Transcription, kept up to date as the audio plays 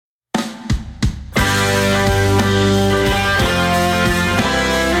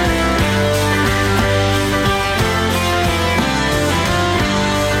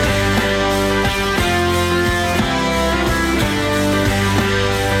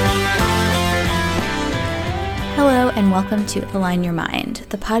and welcome to Align Your Mind,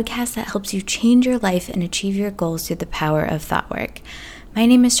 the podcast that helps you change your life and achieve your goals through the power of thought work. My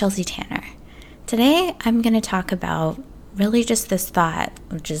name is Chelsea Tanner. Today, I'm going to talk about really just this thought,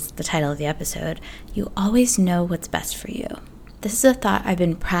 which is the title of the episode. You always know what's best for you. This is a thought I've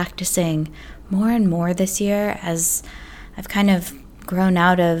been practicing more and more this year as I've kind of grown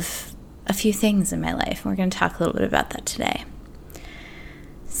out of a few things in my life. We're going to talk a little bit about that today.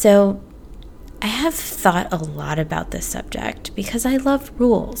 So, I have thought a lot about this subject because I love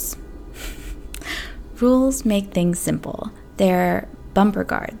rules. Rules make things simple. They're bumper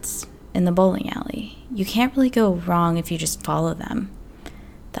guards in the bowling alley. You can't really go wrong if you just follow them.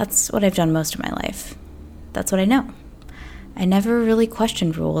 That's what I've done most of my life. That's what I know. I never really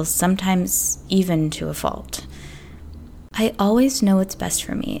questioned rules, sometimes even to a fault. I always know what's best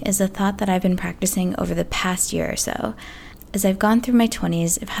for me is a thought that I've been practicing over the past year or so. As I've gone through my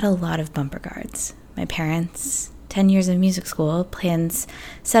 20s, I've had a lot of bumper guards. My parents, 10 years of music school, plans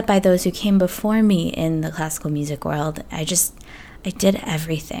set by those who came before me in the classical music world. I did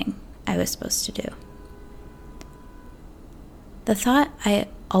everything I was supposed to do. The thought I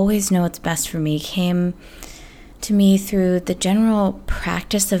always know what's best for me came to me through the general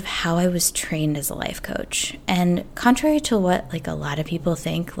practice of how I was trained as a life coach. And contrary to what a lot of people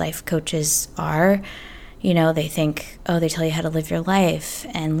think life coaches are, they think, they tell you how to live your life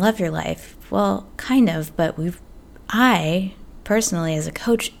and love your life. Well, kind of, but I, personally, as a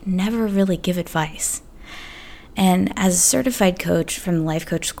coach, never really give advice. And as a certified coach from the Life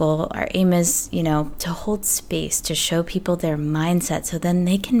Coach School, our aim is, to hold space, to show people their mindset so then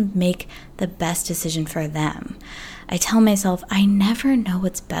they can make the best decision for them. I tell myself, I never know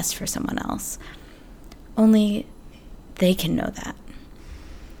what's best for someone else. Only they can know that.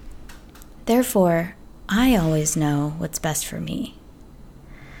 Therefore, I always know what's best for me.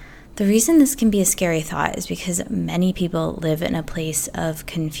 The reason this can be a scary thought is because many people live in a place of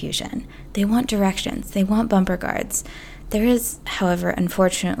confusion. They want directions. They want bumper guards. There is, however,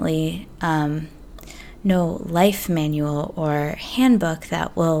 unfortunately, no life manual or handbook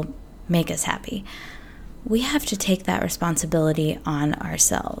that will make us happy. We have to take that responsibility on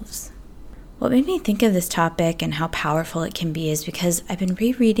ourselves. What made me think of this topic and how powerful it can be is because I've been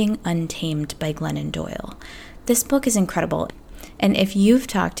rereading Untamed by Glennon Doyle. This book is incredible, and if you've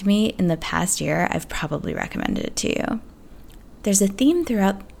talked to me in the past year, I've probably recommended it to you. There's a theme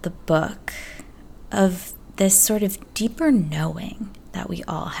throughout the book of this sort of deeper knowing that we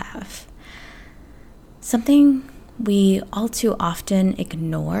all have. Something we all too often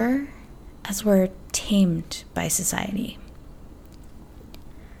ignore as we're tamed by society.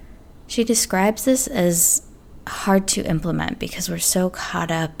 She describes this as hard to implement because we're so caught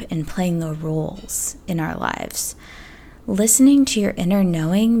up in playing the roles in our lives. Listening to your inner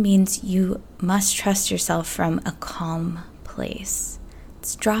knowing means you must trust yourself from a calm place.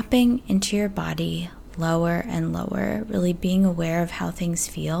 It's dropping into your body lower and lower, really being aware of how things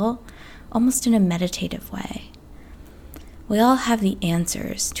feel, almost in a meditative way. We all have the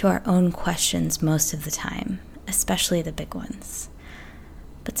answers to our own questions most of the time, especially the big ones.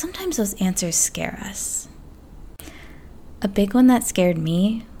 But sometimes those answers scare us. A big one that scared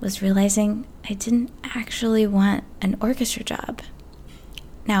me was realizing I didn't actually want an orchestra job.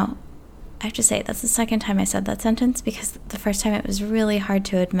 Now, I have to say, that's the second time I said that sentence because the first time it was really hard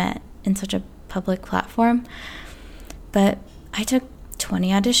to admit in such a public platform. But I took 20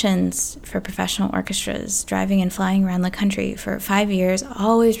 auditions for professional orchestras, driving and flying around the country for 5 years,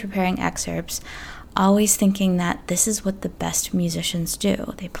 always preparing excerpts, always thinking that this is what the best musicians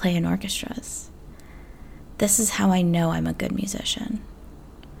do. They play in orchestras. This is how I know I'm a good musician.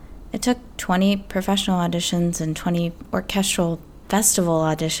 It took 20 professional auditions and 20 orchestral festival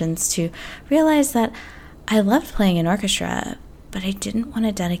auditions to realize that I loved playing in orchestra, but I didn't want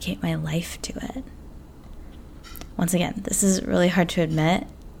to dedicate my life to it. Once again, this is really hard to admit,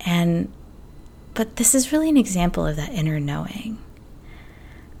 but this is really an example of that inner knowing.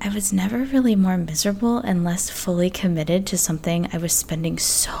 I was never really more miserable and less fully committed to something I was spending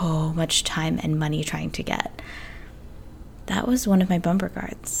so much time and money trying to get. That was one of my bumper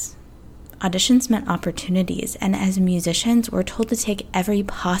guards. Auditions meant opportunities, and as musicians, we're told to take every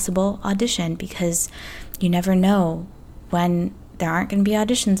possible audition because you never know when there aren't going to be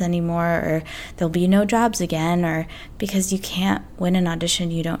auditions anymore, or there'll be no jobs again, or because you can't win an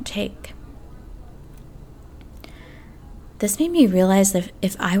audition you don't take. This made me realize that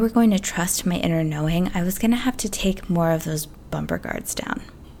if I were going to trust my inner knowing, I was going to have to take more of those bumper guards down,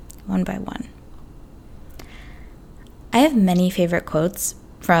 one by one. I have many favorite quotes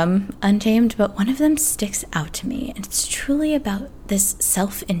from Untamed, but one of them sticks out to me, and it's truly about this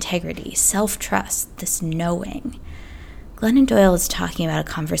self-integrity, self-trust, this knowing. Glennon Doyle is talking about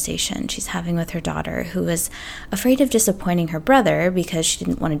a conversation she's having with her daughter, who was afraid of disappointing her brother because she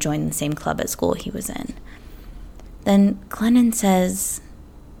didn't want to join the same club at school he was in. Then Glennon says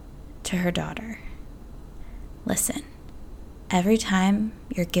to her daughter, "Listen, every time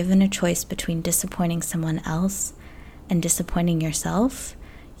you're given a choice between disappointing someone else and disappointing yourself,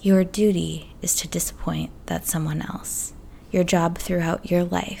 your duty is to disappoint that someone else. Your job throughout your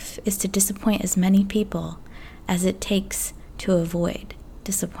life is to disappoint as many people as it takes to avoid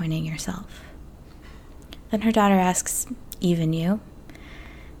disappointing yourself." Then her daughter asks, "Even you?"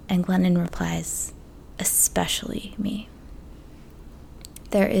 And Glennon replies, "Especially me."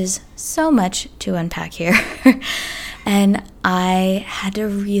 There is so much to unpack here, and I had to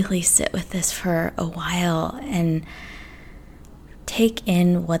really sit with this for a while and take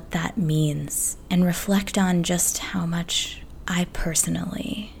in what that means and reflect on just how much I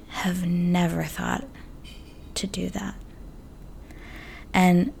personally have never thought to do that.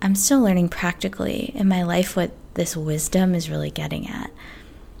 And I'm still learning practically in my life what this wisdom is really getting at.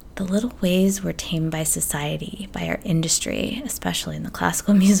 The little ways we're tamed by society, by our industry, especially in the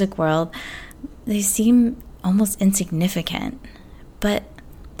classical music world, they seem almost insignificant, but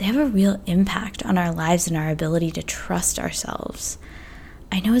they have a real impact on our lives and our ability to trust ourselves.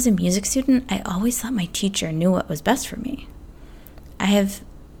 I know as a music student, I always thought my teacher knew what was best for me. I have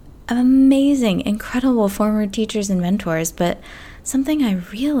amazing, incredible former teachers and mentors, but something I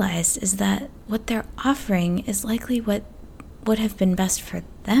realized is that what they're offering is likely what would have been best for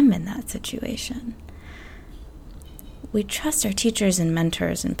them in that situation. We trust our teachers and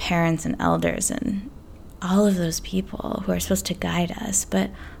mentors and parents and elders and all of those people who are supposed to guide us, but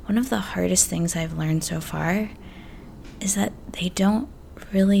one of the hardest things I've learned so far is that they don't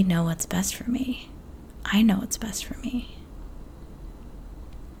really know what's best for me. I know what's best for me.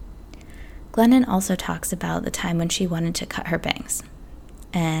 Glennon also talks about the time when she wanted to cut her bangs.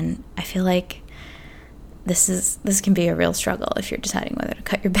 And I feel like this can be a real struggle if you're deciding whether to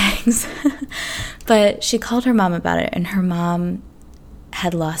cut your bangs. But she called her mom about it, and her mom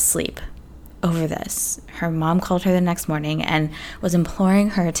had lost sleep over this. Her mom called her the next morning and was imploring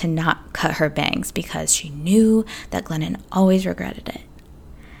her to not cut her bangs because she knew that Glennon always regretted it.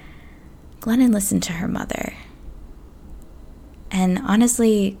 Glennon listened to her mother. And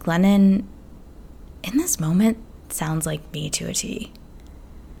honestly, Glennon, in this moment, sounds like me to a T.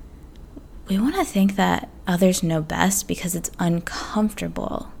 We want to think that others know best because it's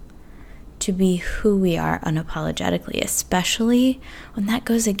uncomfortable to be who we are unapologetically, especially when that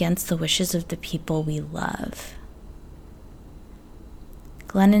goes against the wishes of the people we love.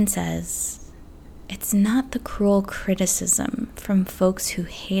 Glennon says, "It's not the cruel criticism from folks who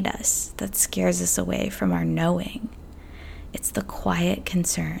hate us that scares us away from our knowing. It's the quiet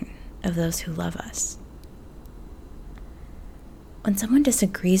concern of those who love us." When someone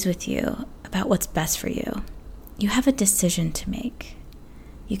disagrees with you about what's best for you, you have a decision to make.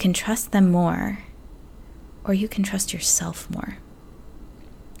 You can trust them more, or you can trust yourself more.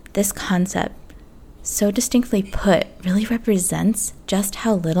 This concept, so distinctly put, really represents just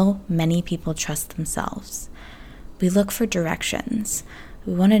how little many people trust themselves. We look for directions.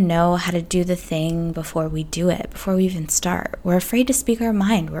 We want to know how to do the thing before we do it, before we even start. We're afraid to speak our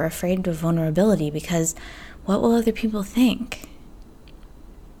mind. We're afraid of vulnerability because what will other people think?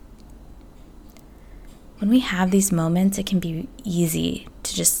 When we have these moments, it can be easy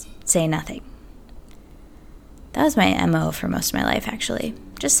to just say nothing. That was my MO for most of my life, actually.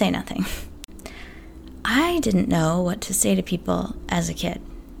 Just say nothing. I didn't know what to say to people as a kid,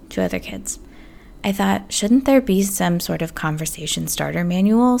 to other kids. I thought, shouldn't there be some sort of conversation starter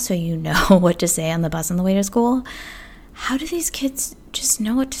manual so you know what to say on the bus on the way to school? How do these kids just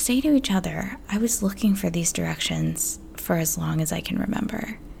know what to say to each other? I was looking for these directions for as long as I can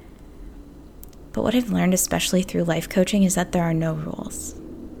remember. But what I've learned, especially through life coaching, is that there are no rules.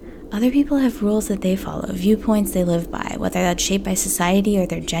 Other people have rules that they follow, viewpoints they live by, whether that's shaped by society or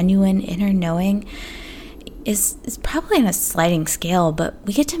their genuine inner knowing is probably on a sliding scale, but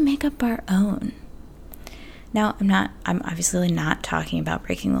we get to make up our own. Now, I'm obviously not talking about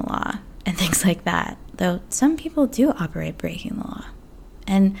breaking the law and things like that, though some people do operate breaking the law.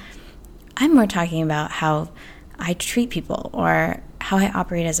 And I'm more talking about how I treat people or how I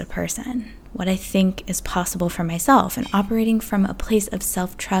operate as a person, what I think is possible for myself, and operating from a place of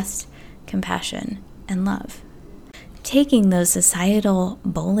self-trust, compassion, and love. Taking those societal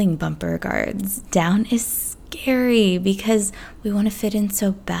bowling bumper guards down is scary because we want to fit in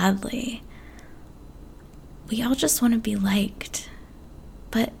so badly. We all just want to be liked.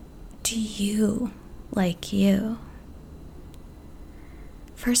 But do you like you?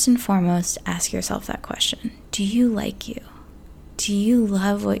 First and foremost, ask yourself that question. Do you like you? Do you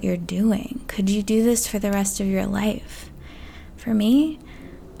love what you're doing? Could you do this for the rest of your life? For me,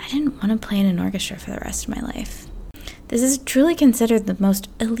 I didn't want to play in an orchestra for the rest of my life. This is truly considered the most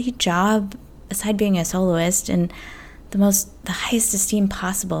elite job, aside being a soloist, and the highest esteem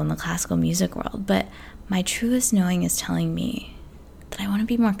possible in the classical music world. But my truest knowing is telling me that I want to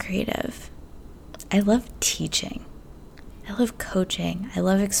be more creative. I love teaching. I love coaching. I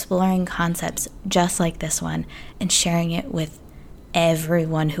love exploring concepts just like this one and sharing it with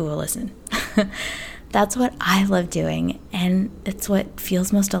everyone who will listen. That's what I love doing, and it's what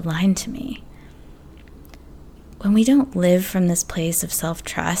feels most aligned to me. When we don't live from this place of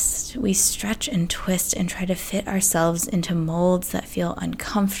self-trust, we stretch and twist and try to fit ourselves into molds that feel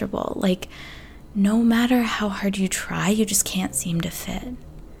uncomfortable. Like, no matter how hard you try, you just can't seem to fit.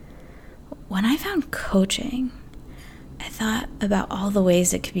 When I found coaching, I thought about all the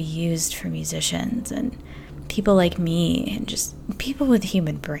ways it could be used for musicians and people like me and just people with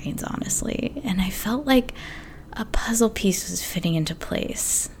human brains, honestly. And I felt like a puzzle piece was fitting into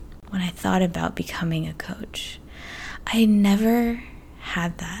place when I thought about becoming a coach. I never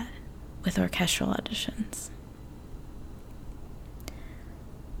had that with orchestral auditions.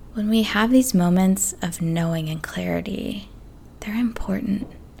 When we have these moments of knowing and clarity, they're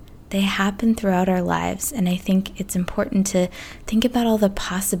important. They happen throughout our lives, and I think it's important to think about all the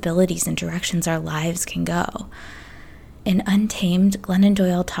possibilities and directions our lives can go. In Untamed, Glennon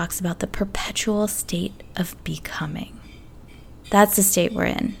Doyle talks about the perpetual state of becoming. That's the state we're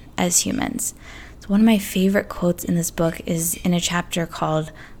in as humans. So one of my favorite quotes in this book is in a chapter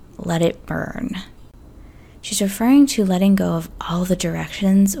called Let It Burn. She's referring to letting go of all the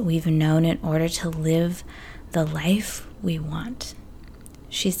directions we've known in order to live the life we want.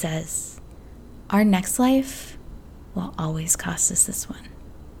 She says, our next life will always cost us this one.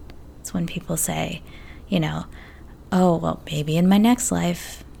 It's when people say, oh, well, maybe in my next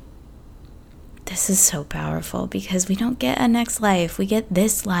life. This is so powerful because we don't get a next life. We get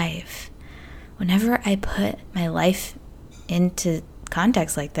this life. Whenever I put my life into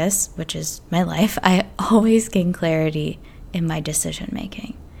context like this, which is my life, I always gain clarity in my decision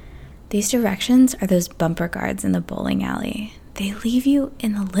making. These directions are those bumper guards in the bowling alley. They leave you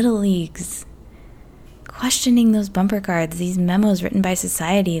in the little leagues. Questioning those bumper guards, these memos written by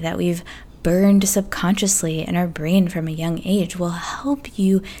society that we've burned subconsciously in our brain from a young age, will help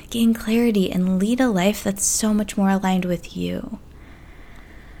you gain clarity and lead a life that's so much more aligned with you.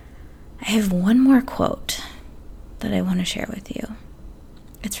 I have one more quote that I want to share with you.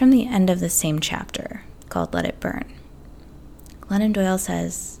 It's from the end of the same chapter called Let It Burn. Glennon Doyle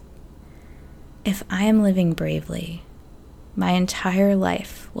says, if I am living bravely, my entire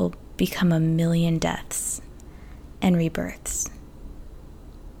life will become 1,000,000 deaths and rebirths.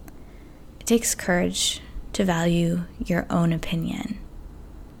 It takes courage to value your own opinion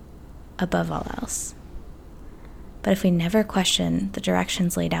above all else. But if we never question the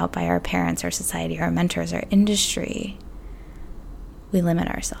directions laid out by our parents, our society, our mentors, our industry, we limit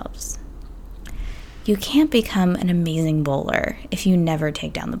ourselves. You can't become an amazing bowler if you never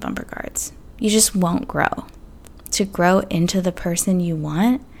take down the bumper guards. You just won't grow. To grow into the person you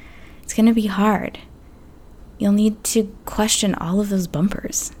want, it's going to be hard. You'll need to question all of those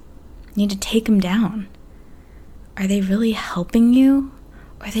bumpers. You need to take them down. Are they really helping you,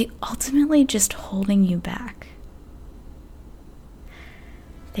 or are they ultimately just holding you back?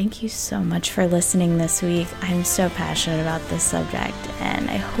 Thank you so much for listening this week. I'm so passionate about this subject, and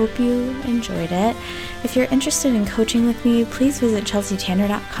I hope you enjoyed it. If you're interested in coaching with me, please visit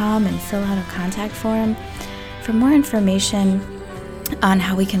chelseatanner.com and fill out a contact form for more information on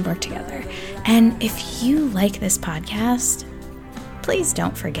how we can work together. And if you like this podcast, please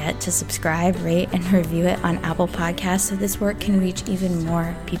don't forget to subscribe, rate, and review it on Apple Podcasts so this work can reach even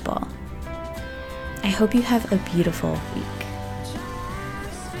more people. I hope you have a beautiful week.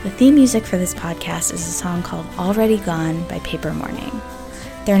 The theme music for this podcast is a song called Already Gone by Paper Morning.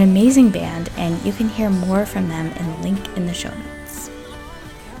 They're an amazing band, and you can hear more from them in the link in the show notes.